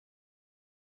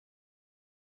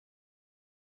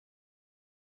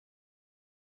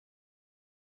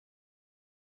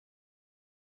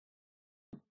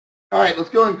All right, let's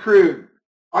go in crude.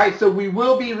 All right, so we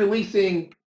will be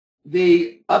releasing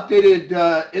the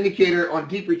updated indicator on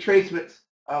deep retracements.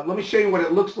 Let me show you what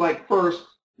it looks like first,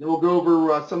 then we'll go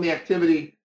over some of the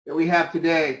activity that we have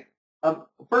today.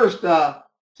 First,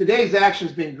 today's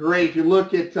action's been great. If you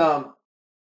look at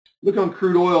look on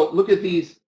crude oil, look at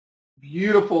these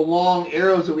beautiful long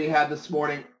arrows that we had this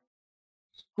morning.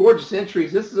 Gorgeous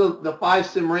entries. This is the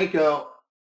 5-sim Renko,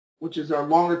 which is our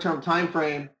longer term time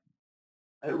frame.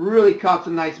 It really caught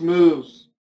some nice moves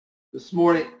this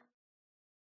morning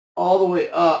all the way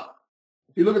up.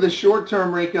 If you look at the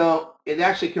short-term Renko, it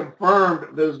actually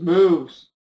confirmed those moves.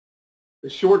 The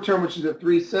short-term, which is a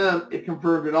 3-sim, it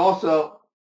confirmed it also.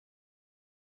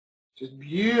 Just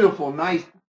beautiful, nice,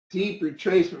 deep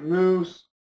retracement moves.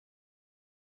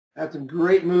 Had some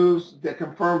great moves that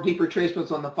confirmed deep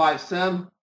retracements on the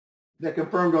 5-sim, that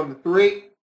confirmed on the 3.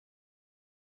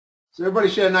 So everybody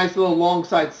should have a nice little long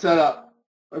side setup.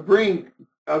 I bring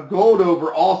gold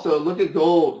over also. Look at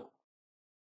gold.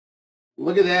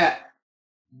 Look at that.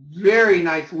 Very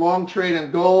nice long trade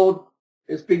in gold.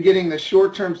 It's been getting the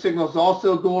short-term signals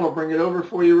also gold. I'll bring it over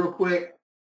for you real quick.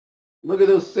 Look at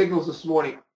those signals this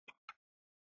morning.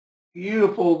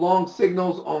 Beautiful long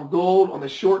signals on gold on the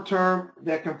short term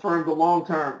that confirmed the long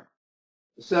term.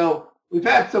 So we've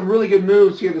had some really good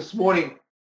moves here this morning.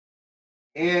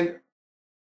 And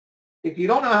if you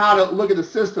don't know how to look at the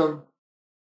system,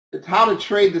 it's how to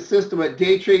trade the system at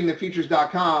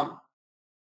daytradingthefutures.com.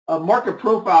 Market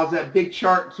profiles, that big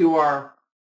chart to our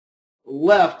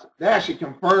left, that actually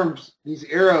confirms these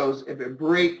arrows if it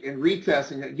break and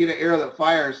retest and get an arrow that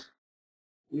fires.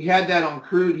 We had that on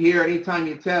crude here. Anytime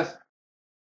you test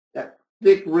that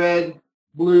thick red,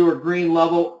 blue, or green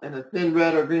level and a thin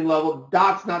red or green level,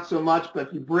 dots not so much, but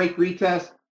if you break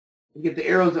retest and get the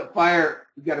arrows that fire,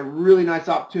 you've got a really nice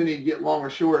opportunity to get long or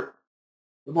short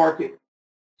the market.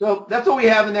 So that's what we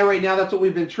have in there right now. That's what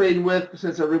we've been trading with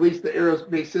since I released the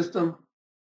arrows-based system.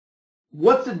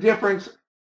 What's the difference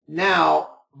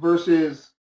now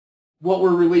versus what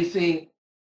we're releasing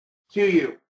to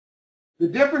you? The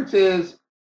difference is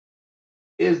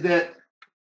that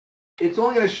it's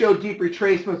only going to show deep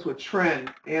retracements with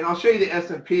trend. And I'll show you the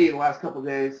S&P the last couple of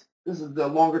days. This is the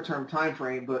longer term time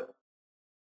frame, but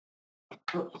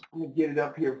oops, let me get it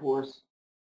up here for us.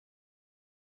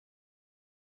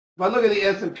 If I look at the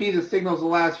S&P, the signals the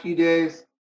last few days,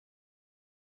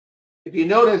 if you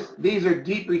notice, these are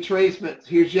deep retracements.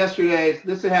 Here's yesterday's.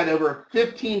 This had over a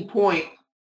 15-point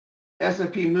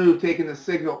S&P move taking the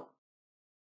signal.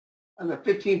 And a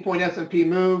 15-point S&P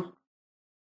move.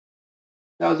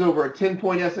 That was over a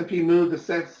 10-point S&P move. The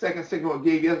second signal it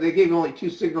gave you. They gave only 2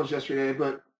 signals yesterday,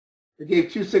 but they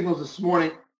gave 2 signals this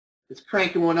morning. It's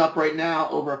cranking one up right now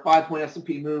over a 5-point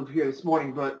S&P move here this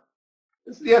morning. But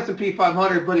this is the S&P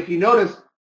 500. But if you notice,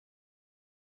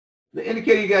 the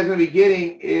indicator you guys are going to be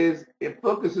getting is it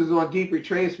focuses on deep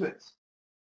retracements.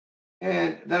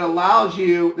 And that allows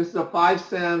you, this is a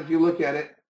 5-sim if you look at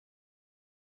it.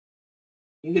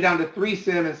 You can get down to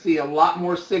 3-sim and see a lot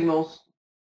more signals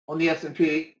on the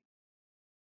S&P.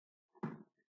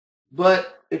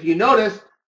 But if you notice,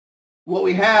 what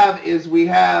we have is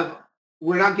we're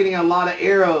not getting a lot of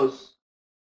arrows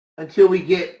until we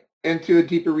get into a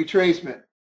deeper retracement.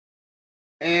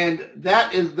 And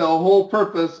that is the whole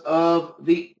purpose of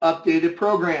the updated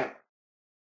program.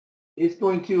 It's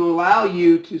going to allow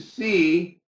you to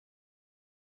see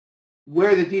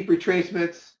where the deep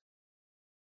retracements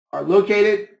are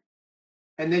located,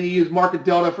 and then you use market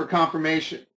delta for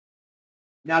confirmation.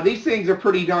 Now these things are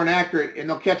pretty darn accurate, and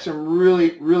they'll catch some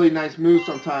really, really nice moves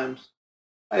sometimes.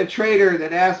 I had a trader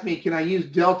that asked me, can I use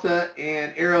delta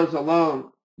and arrows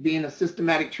alone being a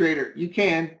systematic trader? You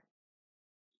can,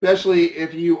 especially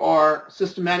if you are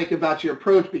systematic about your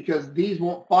approach, because these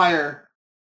won't fire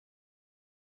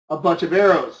a bunch of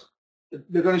arrows.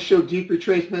 They're going to show deep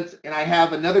retracements, and I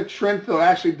have another trend filter. I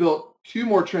actually built 2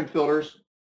 more trend filters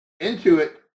into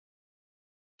it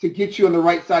to get you on the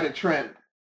right side of trend.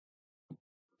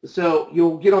 So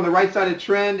you'll get on the right side of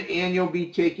trend, and you'll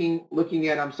be looking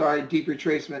at deep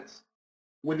retracements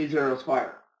when these arrows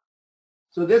fire.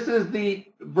 So this is the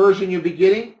version you'll be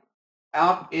getting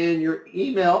out in your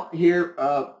email here.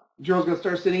 Gerald's going to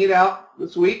start sending it out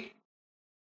this week.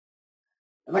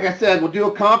 And like I said, we'll do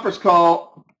a conference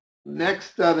call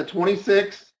next, the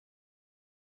 26th.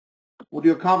 We'll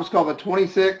do a conference call the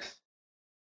 26th,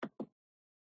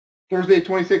 Thursday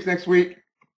 26th next week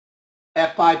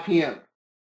at 5 p.m.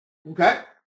 Okay?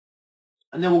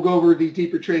 And then we'll go over these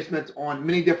deep retracements on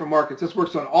many different markets. This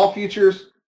works on all futures,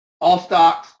 all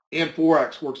stocks, and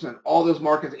Forex. Works on all those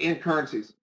markets and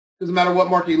currencies. Doesn't matter what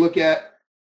market you look at,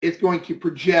 it's going to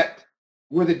project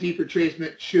where the deep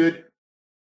retracement should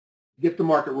get the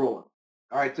market rolling.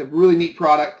 All right, it's a really neat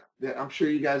product that I'm sure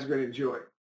you guys are going to enjoy.